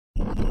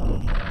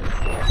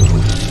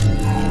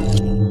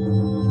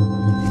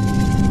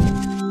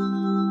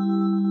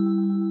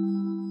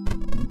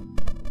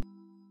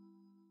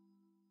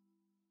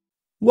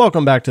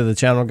Welcome back to the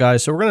channel,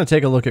 guys. So we're going to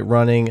take a look at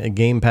running a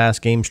Game Pass,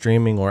 game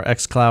streaming, or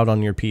XCloud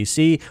on your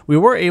PC. We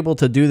were able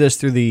to do this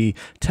through the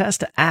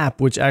test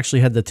app, which actually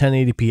had the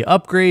 1080p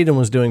upgrade and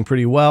was doing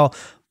pretty well.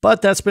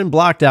 But that's been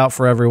blocked out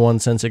for everyone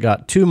since it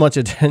got too much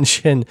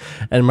attention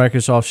and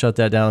Microsoft shut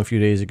that down a few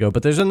days ago.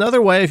 But there's another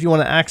way if you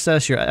want to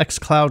access your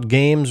XCloud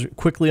games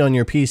quickly on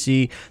your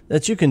PC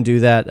that you can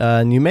do that.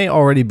 And you may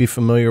already be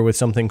familiar with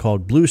something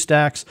called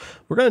BlueStacks.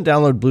 We're going to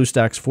download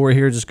BlueStacks for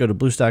here. Just go to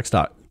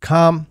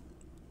BlueStacks.com.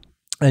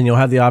 And you'll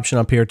have the option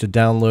up here to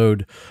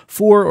download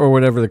 4 or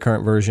whatever the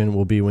current version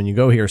will be when you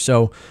go here.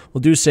 So we'll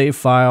do save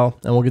file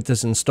and we'll get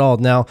this installed.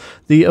 Now,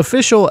 the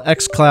official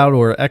XCloud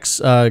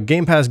or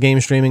Game Pass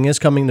game streaming is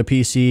coming to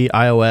PC,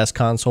 iOS,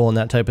 console, and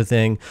that type of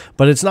thing,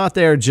 but it's not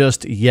there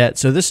just yet.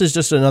 So this is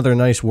just another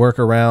nice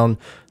workaround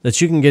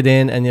that you can get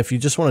in. And if you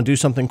just want to do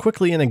something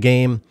quickly in a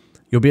game,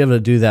 you'll be able to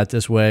do that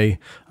this way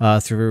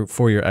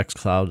for your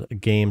XCloud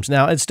games.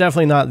 Now, it's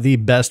definitely not the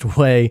best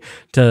way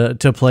to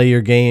play your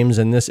games,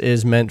 and this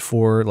is meant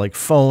for like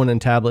phone and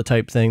tablet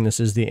type thing. This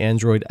is the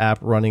Android app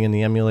running in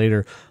the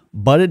emulator,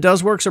 but it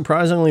does work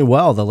surprisingly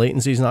well. The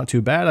latency is not too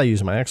bad. I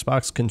use my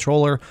Xbox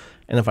controller,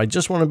 and if I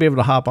just want to be able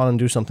to hop on and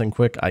do something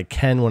quick, I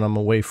can when I'm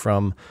away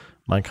from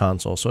my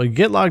console. So you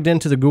get logged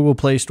into the Google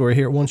Play Store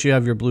here once you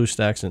have your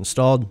BlueStacks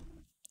installed.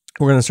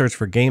 We're going to search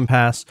for Game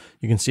Pass.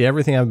 You can see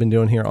everything I've been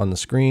doing here on the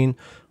screen.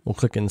 We'll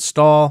click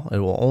install. It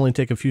will only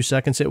take a few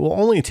seconds. It will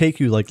only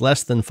take you like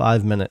less than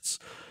 5 minutes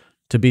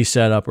to be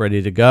set up,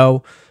 ready to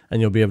go.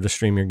 And you'll be able to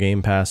stream your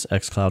Game Pass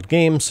XCloud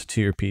games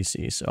to your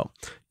PC. So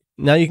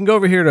now you can go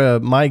over here to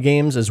My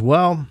Games as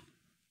well.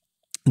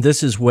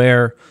 This is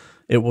where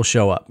it will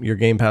show up. Your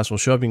Game Pass will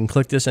show up. You can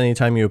click this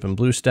anytime you open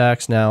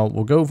BlueStacks. Now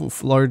we'll go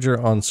larger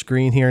on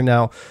screen here.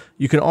 Now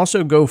you can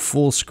also go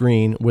full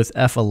screen with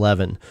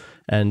F11.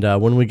 And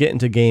when we get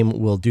into game,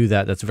 we'll do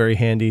that. That's very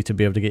handy to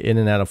be able to get in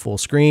and out of full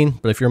screen.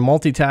 But if you're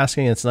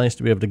multitasking, it's nice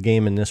to be able to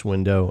game in this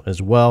window as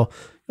well.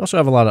 You also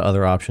have a lot of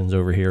other options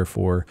over here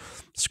for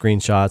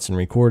screenshots and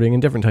recording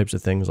and different types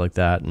of things like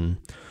that. And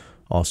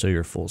also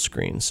your full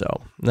screen.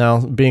 So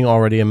now, being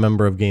already a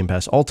member of Game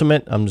Pass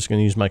Ultimate, I'm just going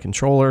to use my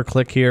controller,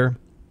 click here,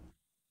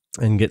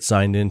 and get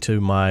signed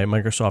into my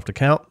Microsoft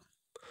account.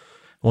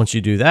 Once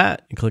you do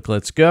that, you click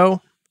Let's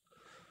Go.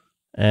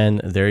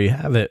 And there you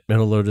have it.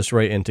 It'll load us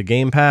right into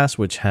Game Pass,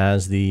 which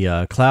has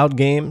the cloud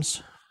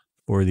games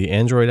for the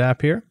Android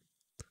app here.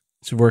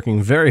 It's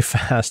working very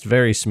fast,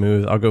 very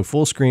smooth. I'll go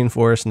full screen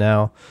for us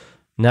now.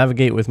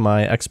 Navigate with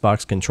my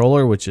Xbox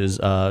controller, which is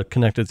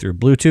connected through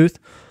Bluetooth.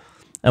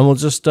 And we'll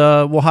just,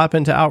 we'll hop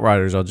into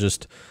Outriders. I'll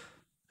just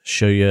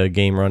show you a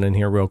game run in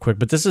here real quick.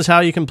 But this is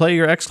how you can play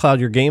your XCloud,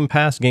 your Game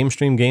Pass, Game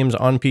Stream games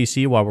on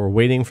PC while we're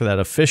waiting for that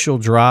official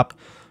drop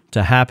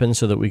to happen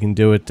so that we can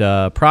do it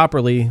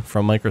properly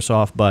from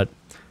Microsoft. But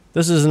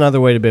this is another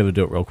way to be able to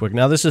do it real quick.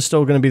 Now, this is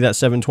still going to be that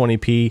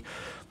 720p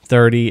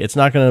 30. It's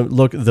not going to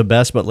look the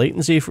best, but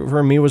latency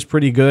for me was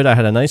pretty good. I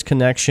had a nice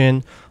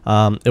connection.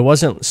 It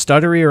wasn't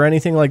stuttery or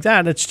anything like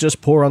that. It's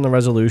just poor on the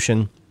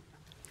resolution.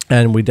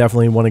 And we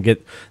definitely want to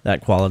get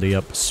that quality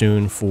up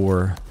soon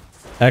for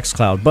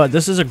XCloud. But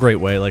this is a great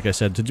way, like I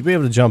said, to be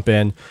able to jump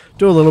in,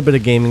 do a little bit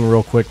of gaming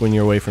real quick when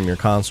you're away from your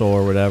console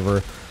or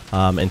whatever.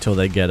 Until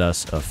they get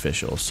us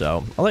official.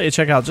 So I'll let you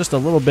check out just a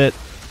little bit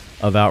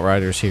of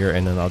Outriders here,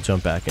 and then I'll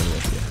jump back in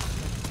with you.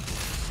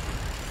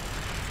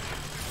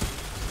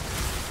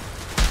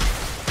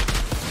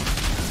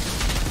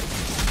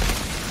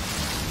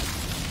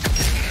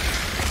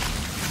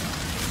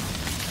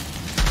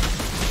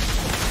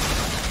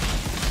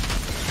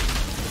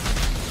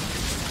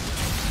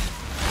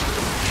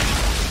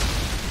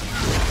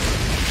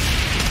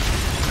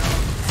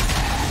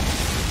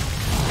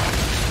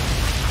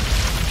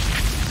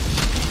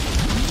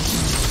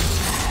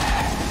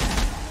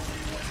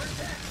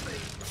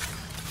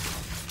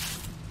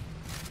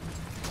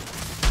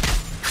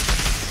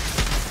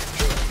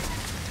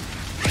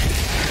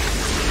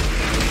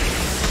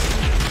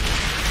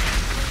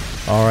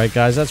 All right,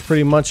 guys, that's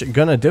pretty much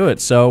going to do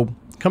it. So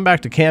come back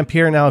to camp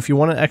here. Now, if you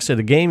want to exit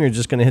a game, you're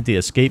just going to hit the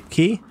escape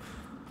key,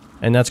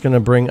 and that's going to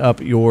bring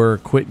up your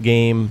quit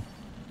game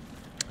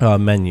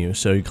menu.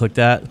 So you click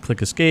that,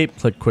 click escape,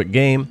 click quit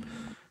game,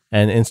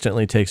 and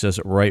instantly takes us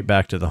right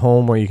back to the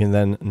home where you can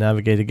then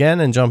navigate again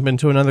and jump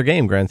into another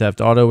game. Grand Theft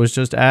Auto was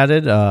just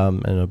added,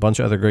 and a bunch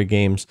of other great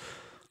games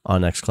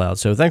on XCloud.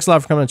 So thanks a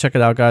lot for coming to check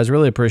it out, guys.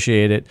 Really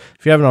appreciate it.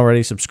 If you haven't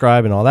already,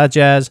 subscribe and all that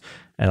jazz,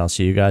 and I'll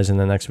see you guys in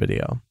the next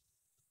video.